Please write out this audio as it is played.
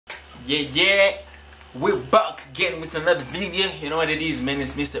Yeah, we're back again with another video. You know what it is, man?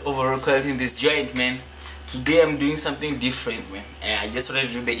 It's Mr. Overredquality in this joint, man. Today I'm doing something different, man. I just wanted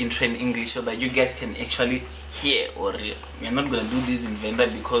to do the intro in English so that you guys can actually hear. Or we're not gonna do this in Venda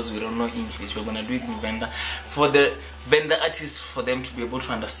because we don't know English. We're gonna do it in Venda for the Venda artists, for them to be able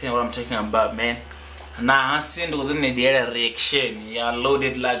to understand what I'm talking about, man. Now I seen the reaction. Yeah,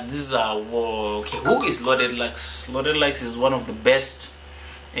 Loaded Lux. These are okay. Who is Loaded Lux? Loaded Lux is one of the best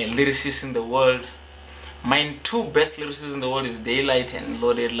lyricists in the world. My two best lyricists in the world is Daylight and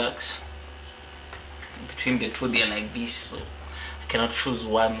Loaded Lux. Between the two, they're like this, so I cannot choose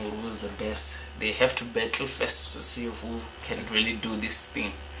one who's the best. They have to battle first to see who can really do this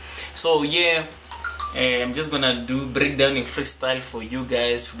thing. So yeah, I'm just gonna break down a freestyle for you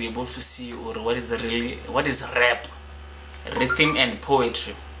guys to be able to see what is rap, rhythm and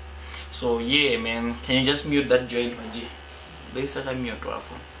poetry. So yeah, man, can you just mute that joint, Maji?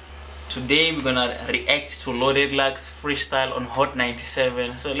 Today we're gonna react to Loaded Lux Freestyle on Hot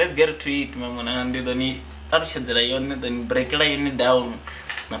 97. So let's get to it, man. And then break it down.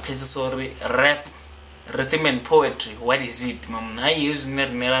 Sorry, rap, rhythm and poetry. What is it, man? I use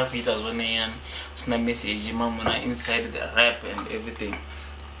never Peters when I am message, man, inside the rap and everything.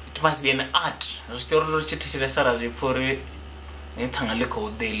 It must be an art. So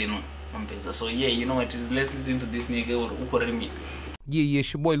yeah, you know what it is. Let's listen to this nigga or Ukoremi. Yeah,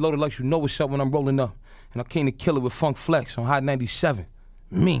 it's your boy Loaded Lux. You know what's up when I'm rolling up. And I came to kill it with Funk Flex on Hot 97.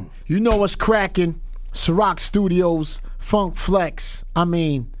 Mean. You know what's cracking? Ciroc Studios, Funk Flex. I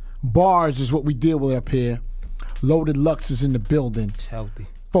mean, bars is what we deal with up here. Loaded Lux is in the building. It's healthy.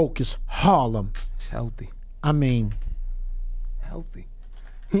 Focus Harlem. It's healthy. I mean, healthy.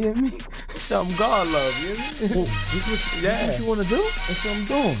 You hear me? Something God love, you hear me? This what you want to do? That's what I'm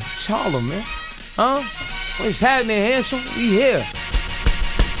doing. It's Harlem, man. Huh? What's happening, handsome? We here.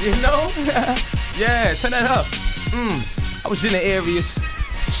 You know? Yeah, turn that up. I was in the areas.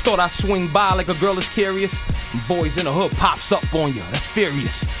 Just thought I'd swing by like a girl is curious. And boys in the hood pops up on you. That's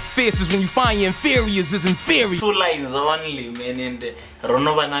furious. Fierce is when you find your inferiors is inferior. 2 lines only, man, in the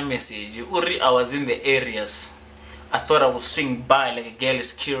Ronovana message. Uri, I was in the areas. I thought I would swing by like a girl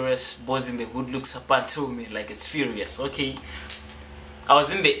is curious. Boys in the hood looks up to me like it's furious. Okay. I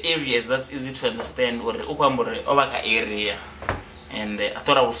was in the areas, that's easy to understand. Or area. And I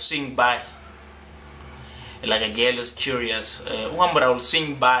thought I would swing by like a girl is curious. I will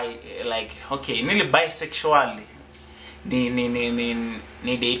swing by like, okay, nearly bisexually. Ni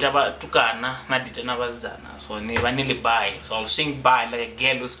data ba tukana na data na bazana. So ni vanili by. So I'll swing by like a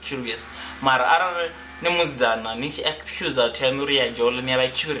girl who's curious. Mara ara ne muzana ni accuse out tenuri ya jolo ni aba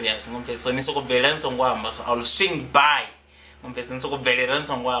curious. So ni soko velenso ngwamba. So I'll swing by. But I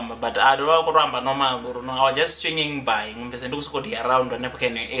don't know, I was just swinging by. Around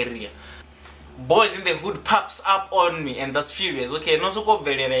the area. Boys in the hood pops up on me, and that's furious. Okay, no so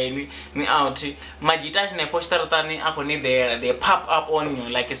very out. Majitash ne postaratani akoni there, they pop up on you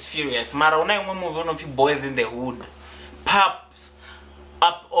like it's furious. Marona move on of boys in the hood pops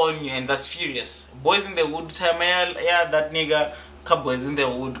up on you, and that's furious. Boys in the hood time, yeah, that nigga, boys in the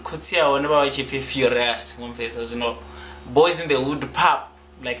hood, Kutia whenever she feel furious, you know. Boys in the wood pop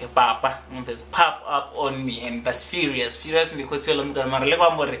like a papa, pop up on me, and that's furious. Furious in the boys in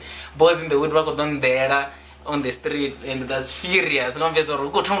the wood walk down there on the street, and that's furious.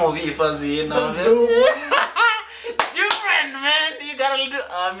 Go to movie first, you know. It's different, man. You gotta do.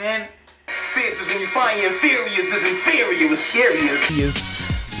 Oh man. Fierce is when you find your inferiors is inferior, scariest.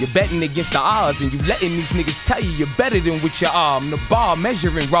 You're betting against the odds, and you letting these niggas tell you you're better than what you are. I'm the bar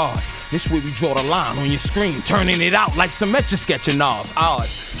measuring rod. This where we draw the line on your screen, turning it out like some etch sketching knobs. Odd.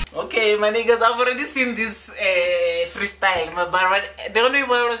 Okay, my niggas, I've already seen this freestyle, but the only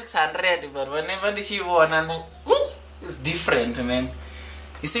one was 600, but whenever she won, it's different, man.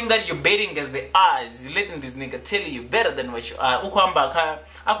 You think that you're betting as the odds, you're letting this nigga tell you better than what you are.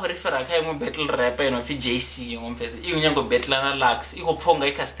 I refer a battle rapper and JC, you go battle na Lux, you go fonga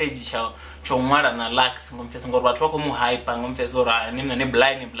a stage chow, chomara na Lux, but walk hype and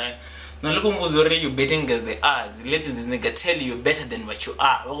blind. Now look you're betting against the odds. Letting this nigga tell you you're better than what you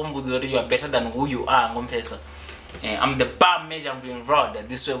are. You are better than who you are. I'm the bar measure of Venrap.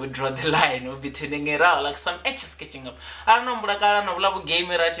 This way we draw the line. We'll be turning it out like some etch sketching up. I don't know but I don't know game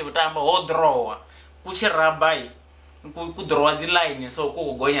but I'm a draw. Push a rabbi. Could draw the line so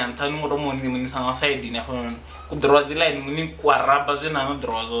going and turn more money when it's on side in a home. Could draw the line when you rabas and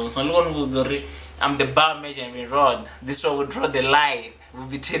draws on. I'm the bar measure of Venrap. This way we draw the line. We'll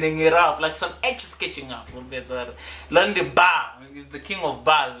be turning it up like some etch sketching up. Learn the bar. The king of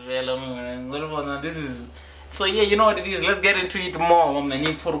bars. This is So yeah, you know what it is. Let's get into it more.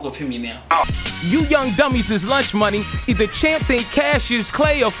 You young dummies is lunch money. Either champ think cash is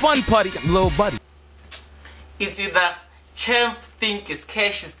clay or fun putty. Little buddy. It's either champ think is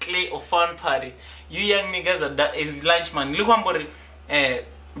cash is clay or fun party. You young niggas is lunch money. Look what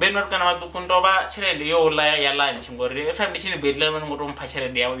Venrap kana kuntoba chere yo la ya lunch ngori if I'm chini bedlam ngoto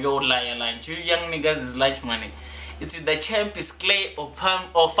mpachere yo la ya lunch. You young niggas is lunch money. It's either champ is clay or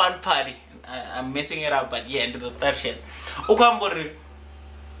fun party. I'm messing it up, but yeah, into the third shit. Ukambori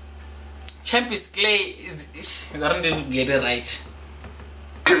champ is clay is I don't get it right.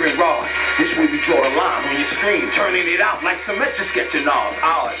 Raw. This way we draw the line on your screen, turning it out like some sketching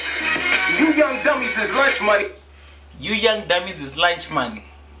off. You young dummies is lunch money. You young dummies is lunch money.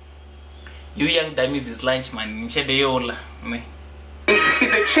 You young dummies is lunch money.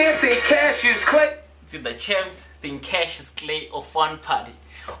 The champ think cash is clay. It's the champ think cash is clay or fun party.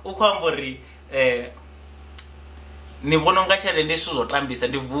 Ukwambori ni bononga chale ndisuzo tambisa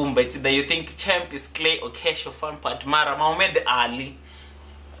ndivumba. It's that you think champ is clay or cash or fun party. Mara Muhammad Ali,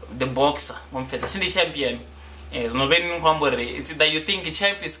 the boxer, the champion. It's that you think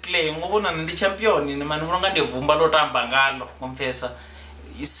champ is clay, the champion in the man de Vumbalo Bangalo, confessor.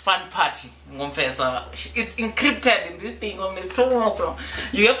 It's fun party, confessor. It's encrypted in this thing on this.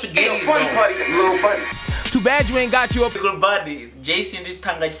 You have to get it. Fun party, little buddy. Too bad you ain't got you up. Little buddy. Jason this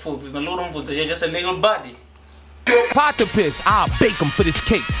tongue like food with a little boots. You're just a little buddy. Pot the piss, I'll bake him for this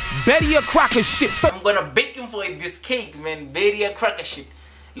cake. Betty a cracker shit. I'm gonna bake him for this cake, man. Betty a cracker shit.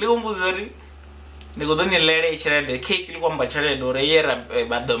 Little Muzari. The cake and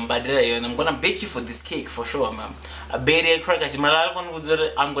I'm gonna bake you for this cake for sure, ma'am. A berry cracker.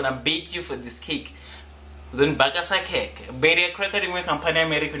 I'm gonna bake you for this cake. Then bagasa cake. Berry cracker in my company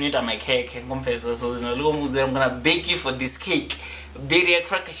American eat my cake and confessor. So I'm gonna bake you for this cake. Berry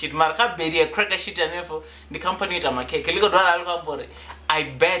cracker shit. Marka berry cracker shit and for the company eat my cake. I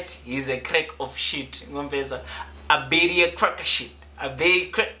bet he's a crack of shit. Confessor. A berry cracker shit. A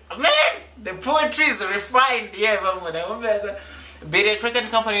very man, the poetry is refined. Yeah, very crack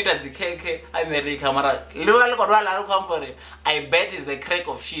company that's the cake. I made the camera. I bet it's a crack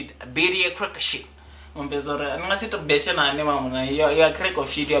of shit. A very crack of shit. I'm going to sit up basing on you're a crack of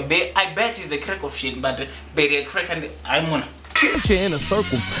shit. I bet it's a crack of shit, but very crack and I'm gonna. In a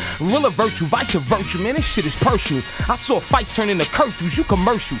circle, real virtue, vice of virtue, man. This shit is personal. I saw fights turn into curfews. You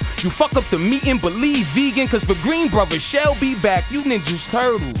commercial. You fuck up the meeting, believe vegan, cause for Green Brothers shall be back. You ninjas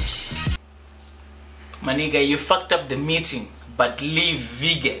turtles. My nigga, you fucked up the meeting, but leave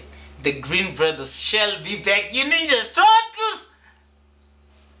vegan. The Green Brothers shall be back. You ninjas turtles.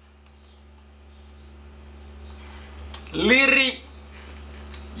 Liri,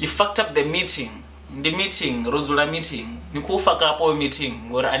 you fucked up the meeting. The meeting, Rosula meeting, you could fuck up all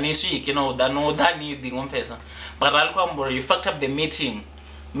meeting, or Anishi, you know, that no, that need the confessor. But Alcombo, you fucked up the meeting,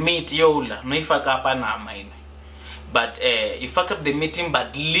 meet Yola, no, you fuck up an mine. But you fuck up the meeting,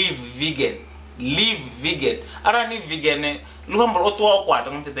 but leave vegan. Leave vegan. I don't need vegan. Luhambo,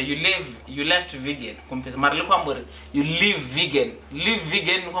 you left vegan. Confess, Marluhambo, you leave vegan. Leave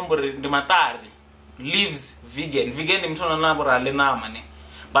vegan, Humbo, the Matari. Leaves vegan. Vegan, in Tonabora, Lenamane.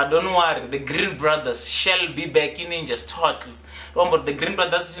 But don't worry, the Green Brothers shall be back in Ninja's Turtles. Remember, the Green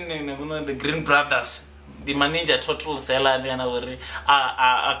Brothers, the Green Brothers, the Ninja Turtles, four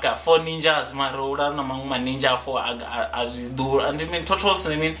ninjas, my road, among my ninja for as is do, and the main turtles,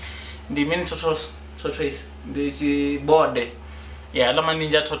 the main turtles, the board. Yeah, Lama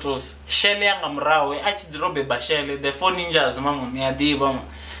Ninja Turtles, Shelly and Amrawe, Robe Bashele, the four ninjas, Mamma, near the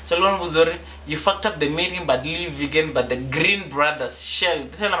so you fucked up the meeting but leave vegan, but the Green Brothers shall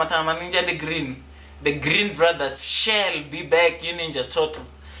tell ninja the Green Brothers shall be back in Ninja's Total.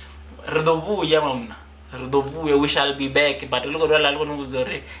 Rudobu Yamamna. Rudobu we shall be back, but look at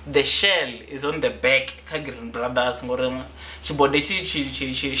the shell is on the back, Green Brothers Morena.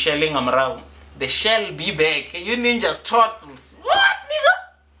 She shelling around. The shall be back. You Ninja's Turtles. What nigga?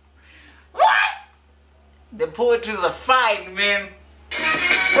 What? The poetries are fine, man.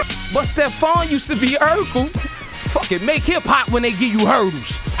 But Stefan used to be Urkel. Fucking make hip hop when they give you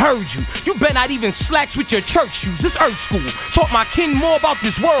hurdles. Heard you. You better not even slacks with your church shoes. This Earth School. Taught my king more about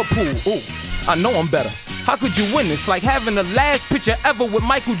this whirlpool. Oh, I know I'm better. How could you win this? Like having the last picture ever with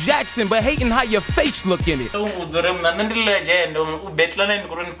Michael Jackson, but hating how your face look in it. Michael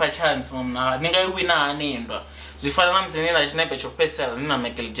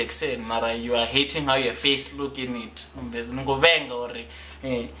Jackson, Mara, you are hating how your face look in it.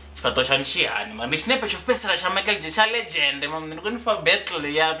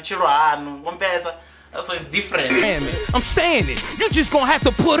 That's why it's different. Man, I'm saying it. You just gonna have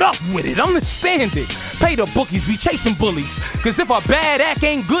to put up with it. Understand it. Pay the bookies, we chasing bullies. Cause if a bad act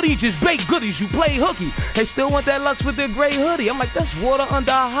ain't goodies, just bake goodies. You play hooky. They still want that Lux with their gray hoodie. I'm like, that's water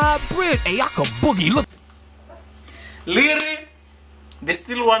under a high bridge. Hey, I could boogie. Look. Literally, they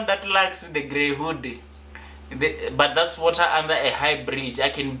still want that Lux with the gray hoodie. But that's water under a high bridge. I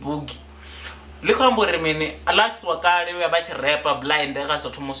can boogie. Look how many Lux wakale we about rapper blind. I just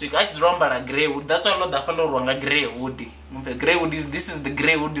remember a gray wood. That's all the fellow wrong a gray woody. Gray wood is this is the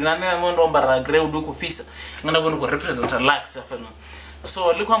gray wood. None of them remember a gray wood who piece. I'm going to represent a Lux.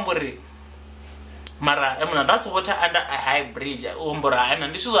 So look how Mara, I mean, that's water under a high bridge.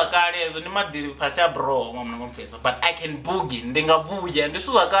 And this is a car, bro. But I can boogie, and this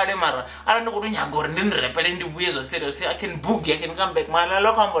is a car, Mara. I don't know what you're going to repel in the ways or say, I can boogie, I can come back. Mara,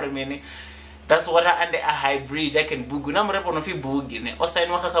 look how many. That's water under a high bridge. I can boogie. I'm repping on boogie. Also, I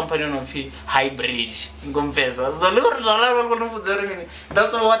know a company on high bridge. So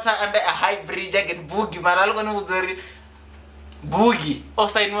that's water under a high bridge. I can boogie. Mara, boogie.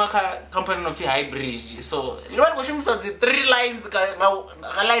 Also, I know a company on high bridge. So, you want to see 3 lines. A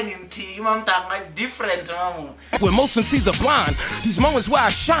line in T. It's different. When most MCs are blind, these moments where I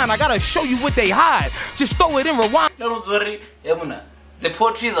shine, I gotta show you what they hide. Just throw it in rewind. Don't worry. The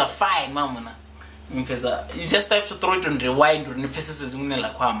poetries are fine, mama. You just have to throw it on rewind when the faces is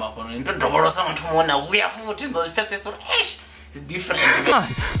like it's different.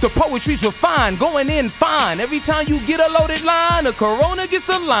 The poetry's refined, going in fine. Every time you get a loaded line, a Corona gets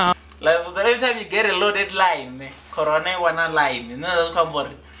a line. Like every time you get a loaded line, Corona wanna line. You know, come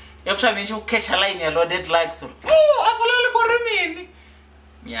on. Every time you catch a line, a loaded line, so oh, I'm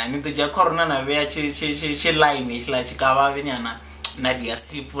yeah, I need to just Corona na where she line is like Chikawa Vinyana. Nadia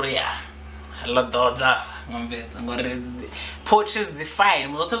Sipuria, Ladoza, poetry is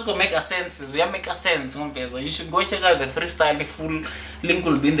defined. But let's go make a sense. We make a sense. You should go check out the freestyle. The full link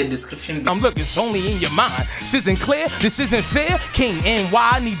will be in the description. I'm looking, it's only in your mind. This isn't clear, this isn't fair. King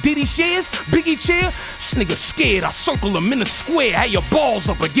NY need Diddy shares, Biggie chair. This nigga scared. I circle him in a square. Have your balls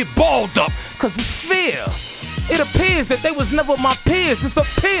up or get balled up, cause it's fair. It appears that they was never my peers. It's a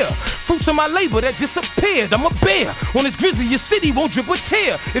pair. Fruits of my labor that disappeared. I'm a bear. On this grizzly, your city won't drip a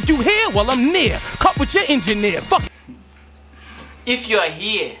tear. If you here, well, I'm near. Cut with your engineer. Fuck. If you are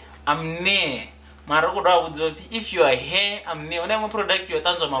here, I'm near. If you are here, I'm near. When I'm a product, you're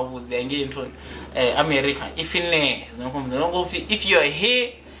tons of my woods. I get into America. If you are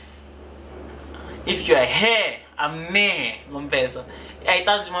here, if you are here, I'm near. I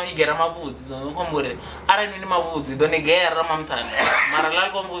told you, you get a boots. I don't need my boots. Don't get a mountain.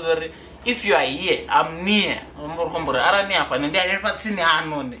 If you are here, I'm near.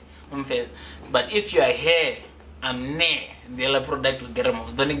 But if you are here, I'm near. The other product will get a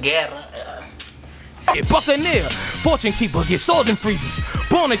mountain. Don't get a Buccaneer, fortune keeper, gets organ freezes.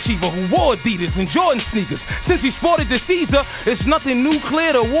 Born achiever who wore Adidas and Jordan sneakers. Since he sported the Caesar, it's nothing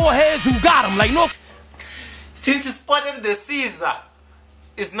nuclear to warheads who got him like no. Since he spotted the Caesar,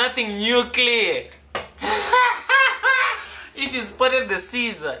 it's nothing nuclear. If you spotted the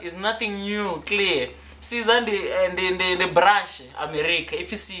Caesar, it's nothing nuclear. Caesar and the brush, America.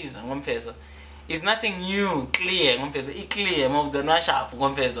 If you Caesar, it's nothing nuclear. It's clear.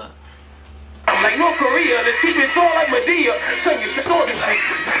 I'm like North Korea, let's keep it tall like Medea. Son, you should saw the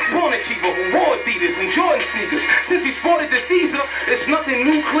sneakers. Born achiever who wore Adidas and Jordan sneakers. Since he sported the Caesar, it's nothing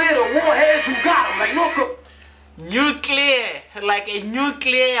nuclear to warheads who got him like North Korea. Nuclear, like a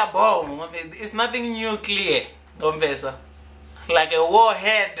nuclear bomb. It's nothing nuclear. Like a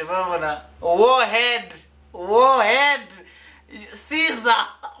warhead. Warhead. Caesar.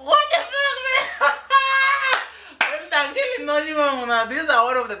 What the fuck, man? These are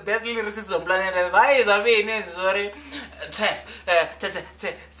one of the best lyricists on planet Earth. Why is I sorry?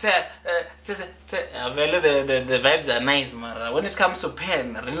 The vibes are nice, man. When it comes to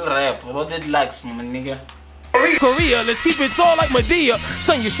pen, real rap, about it likes, man, nigga. Korea, let's keep it tall like Medea.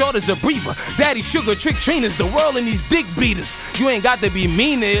 Son, your short as a breather. Daddy sugar trick trainers, the world in these dick beaters. You ain't got to be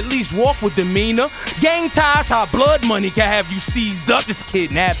meaner, at least walk with demeanor. Gang ties, how blood money can have you seized up. This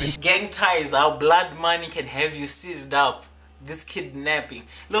kidnapping. Gang ties, how blood money can have you seized up. This kidnapping.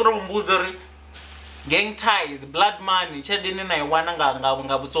 Gang ties, blood money. It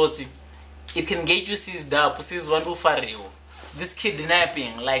can get you seized up. This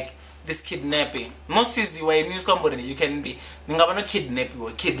kidnapping, like. This kidnapping. Not easy way news company you can be. Ningabano kidnap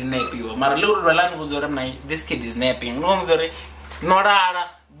you. Mara this kid is napping. No rara.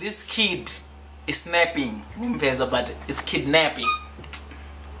 This kid is snapping. But it's kidnapping.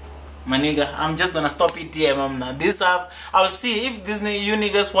 my nigga. I'm just gonna stop it here, mamna. This I'll see if you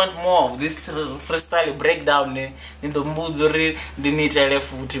niggas want more of this freestyle breakdown in the Muzuri, the nature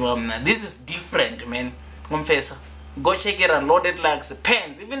footy, mamna. This is different, man. Confessor. Go check it out. Loaded Lux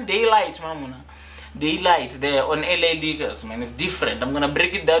pens, even Daylight, mamuna. Daylight there on LA Leaguers, man. It's different. I'm gonna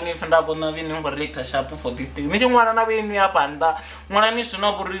break it down if I'm not gonna lecture sharp for this thing. Mission one another in your panda. One I need to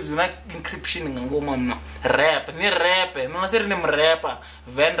know reason encryption and go mamna. Rap, ni rap, no say name rapper,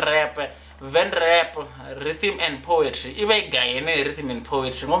 Venrap, rhythm and poetry. If I guy any rhythm and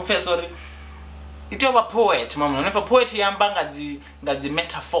poetry, confessor. It's a poet, mama. If a poet yambanga the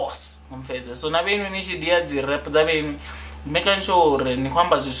metaphors, confessor. So now when we need the rap, the making sure ni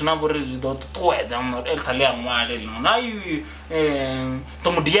kwamba zishinaburi zidotweza mno eltalia mwale no na you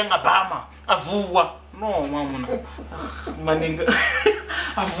tomudianga bama avua no mama maninga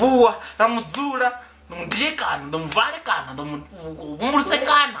avua ramudzula ndiyekana ndomvalekana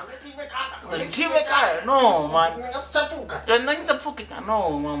ndomumurisekana ndivekana no man ndangitsapfuka no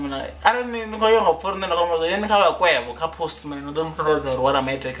mama I don't know ngoyonga forne no kama yeni kaba kwebo ka post man I don't know what am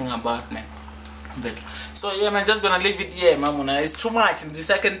I talking about man. So yeah, I'm just gonna leave it here, mamuna. It's too much in this.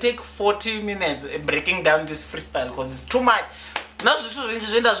 I can take 40 minutes breaking down this freestyle because it's too much. Now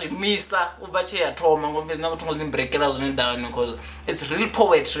break it down because it's real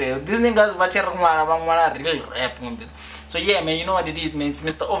poetry. These niggas real rap. So yeah, man, you know what it is, man. It's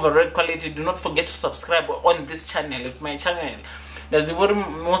Mr. Overredquality. Do not forget to subscribe on this channel. It's my channel. That's the word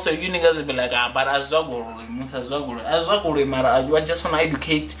most of you niggas will be like, but I just want to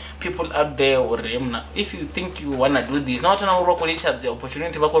educate people out there. Or if you think you wanna do this, not to work with each other, the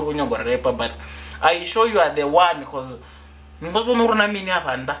opportunity but I show you are the one because these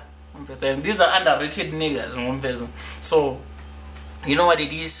are underrated niggas. So you know what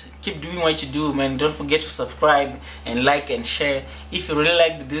it is. Keep doing what you do, man. Don't forget to subscribe and like and share. If you really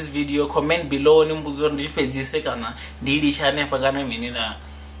liked this video, comment below.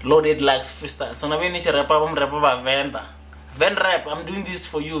 Loaded Lux Freestyle. So now we need to rap about Venda. Venrap, I'm doing this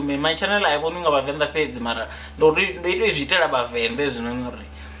for you, man. My channel I won't about Venda page, mara. Don't read about Venda.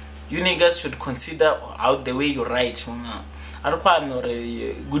 You niggas should consider out the way you write. I don't know.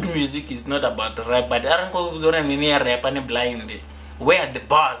 Good music is not about rap, but I don't know rap and blind. Where are the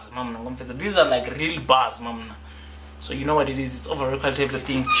bars, mama? These are like real bars, mama. So you know what it is. It's Overredquality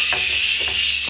everything. Shh.